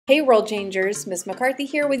Hey World Changers, Miss McCarthy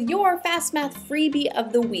here with your Fast Math Freebie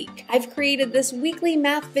of the Week. I've created this weekly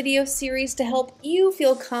math video series to help you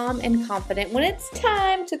feel calm and confident when it's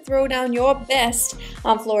time to throw down your best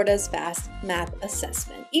on Florida's Fast Math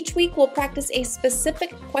Assessment. Each week we'll practice a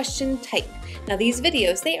specific question type. Now these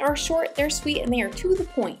videos, they are short, they're sweet, and they are to the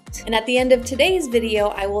point. And at the end of today's video,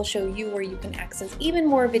 I will show you where you can access even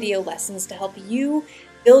more video lessons to help you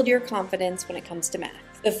build your confidence when it comes to math.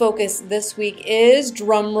 The focus this week is,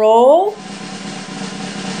 drum roll.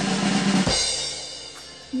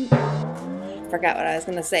 Forgot what I was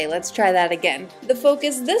gonna say. Let's try that again. The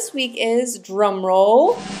focus this week is, drum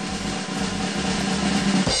roll,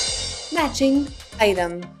 matching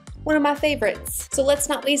item. One of my favorites. So let's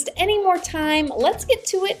not waste any more time. Let's get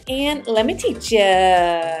to it and let me teach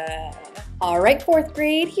ya. All right, fourth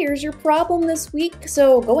grade, here's your problem this week.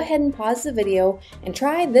 So go ahead and pause the video and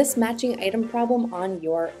try this matching item problem on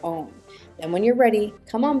your own. Then when you're ready,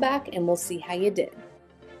 come on back and we'll see how you did.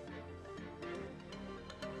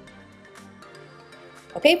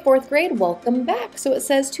 Okay, fourth grade, welcome back. So it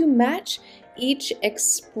says to match each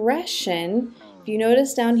expression. If you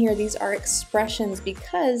notice down here, these are expressions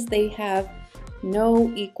because they have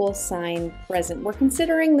no equal sign present. We're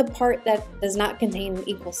considering the part that does not contain an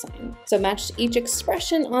equal sign. So match each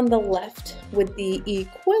expression on the left with the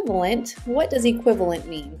equivalent. What does equivalent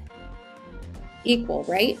mean? Equal,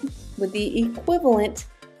 right? With the equivalent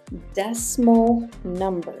decimal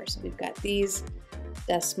numbers. We've got these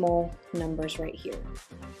decimal numbers right here.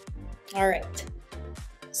 All right.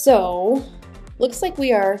 So looks like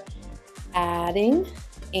we are adding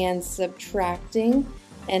and subtracting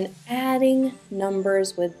and adding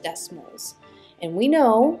numbers with decimals. And we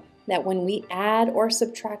know that when we add or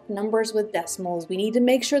subtract numbers with decimals, we need to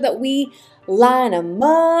make sure that we line them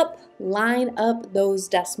up, line up those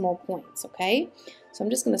decimal points, okay? So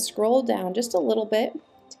I'm just gonna scroll down just a little bit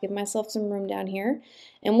to give myself some room down here.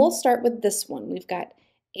 And we'll start with this one. We've got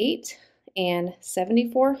 8 and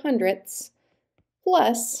 74 hundredths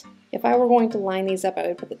plus, if I were going to line these up, I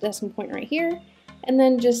would put the decimal point right here and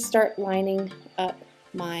then just start lining up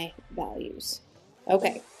my values.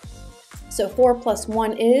 Okay, so 4 plus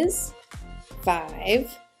 1 is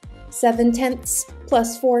 5. 7 tenths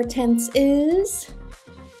plus 4 tenths is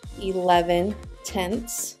 11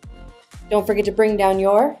 tenths. Don't forget to bring down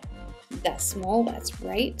your decimal, that's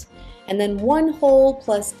right. And then 1 whole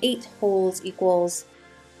plus 8 wholes equals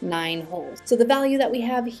 9 wholes. So the value that we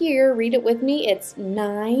have here, read it with me, it's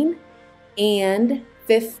 9 and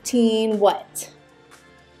 15 what?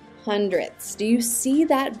 Hundredths. Do you see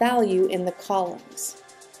that value in the columns?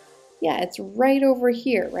 Yeah, it's right over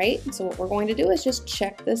here, right? So what we're going to do is just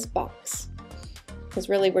check this box, because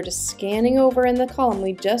really we're just scanning over in the column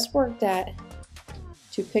we just worked at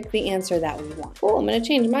to pick the answer that we want. Cool, I'm going to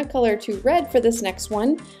change my color to red for this next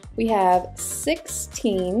one. We have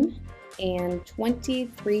 16 and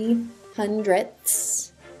 23 hundredths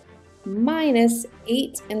minus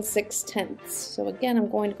 8 and 6 tenths. So again, I'm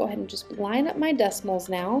going to go ahead and just line up my decimals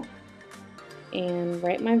now and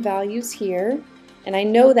write my values here. And I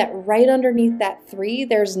know that right underneath that 3,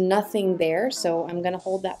 there's nothing there, so I'm going to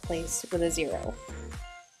hold that place with a 0.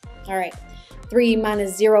 All right, 3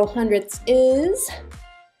 minus 0 hundredths is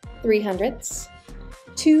 3 hundredths.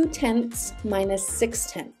 2 tenths minus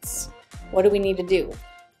 6 tenths. What do we need to do?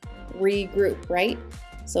 Regroup, right?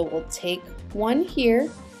 So we'll take 1 here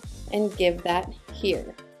and give that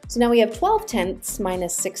here. So now we have 12 tenths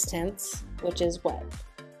minus 6 tenths, which is what?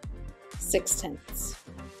 6 tenths.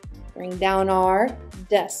 Bring down our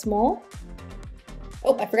decimal.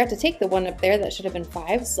 Oh, I forgot to take the 1 up there. That should have been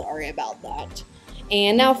 5. Sorry about that.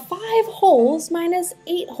 And now 5 wholes minus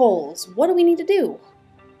 8 wholes. What do we need to do?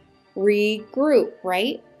 Regroup,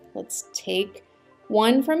 right? Let's take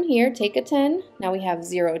 1 from here, take a 10. Now we have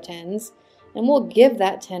 0 tens. And we'll give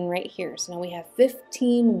that 10 right here. So now we have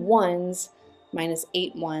 15 ones minus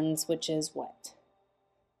 8 ones, which is what?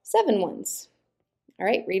 7 ones. All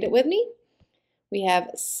right, read it with me. We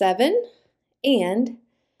have 7 and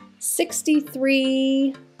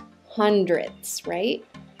 63 hundredths, right?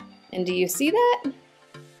 And do you see that?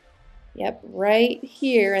 Yep, right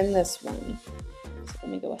here in this one. So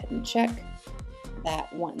let me go ahead and check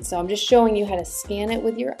that one. So I'm just showing you how to scan it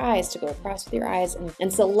with your eyes, to go across with your eyes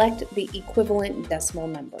and select the equivalent decimal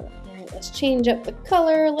number. All right, let's change up the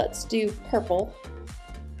color. Let's do purple.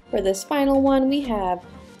 For this final one, we have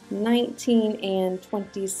 19 and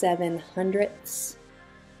 27 hundredths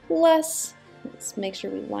plus, let's make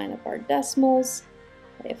sure we line up our decimals.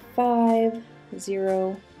 We have 5,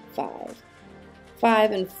 0, 5.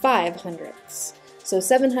 5 and 5 hundredths. So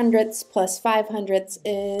 7 hundredths plus 5 hundredths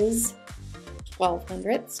is 12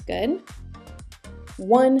 hundredths. Good.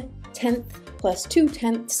 1/10 plus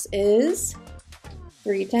 2/10 is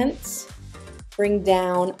 3/10. Bring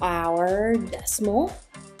down our decimal.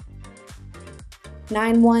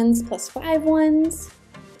 9 ones plus 5 ones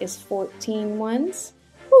is 14 ones.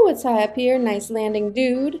 Ooh, it's high up here, nice landing,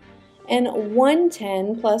 dude. And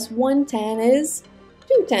 1/10 plus 1/10 is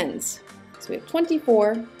 2 tens. So we have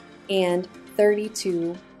 24 and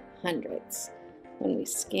 32 hundredths. When we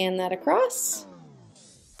scan that across,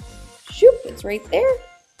 shoop, it's right there.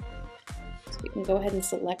 So we can go ahead and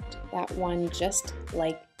select that one just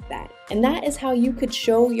like that. And that is how you could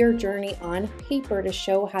show your journey on paper to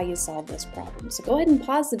show how you solve this problem. So go ahead and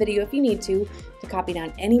pause the video if you need to copy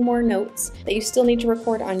down any more notes that you still need to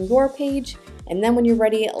record on your page. And then when you're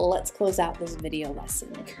ready, let's close out this video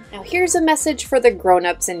lesson. Now here's a message for the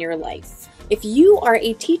grown-ups in your life. If you are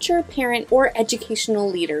a teacher, parent, or educational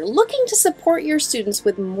leader looking to support your students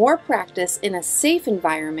with more practice in a safe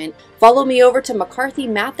environment, follow me over to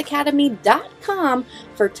mccarthymathacademy.com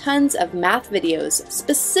for tons of math videos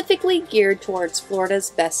specifically geared towards Florida's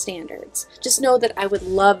best standards. Just know that I would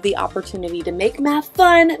love the opportunity to make math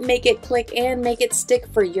fun, make it click, and make it stick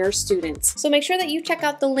for your students. So make sure that you check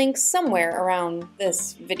out the links somewhere around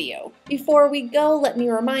this video. Before we go, let me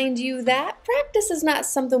remind you that practice is not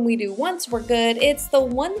something we do once we're good. It's the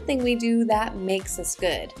one thing we do that makes us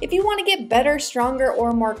good. If you want to get better, stronger,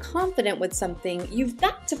 or more confident with something, you've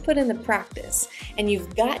got to put in the practice, and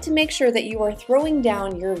you've got to make sure that you are throwing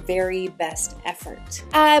down your very best effort.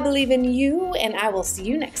 I believe in you, and I will see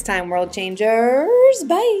you next time, World Changers.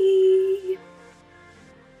 Bye!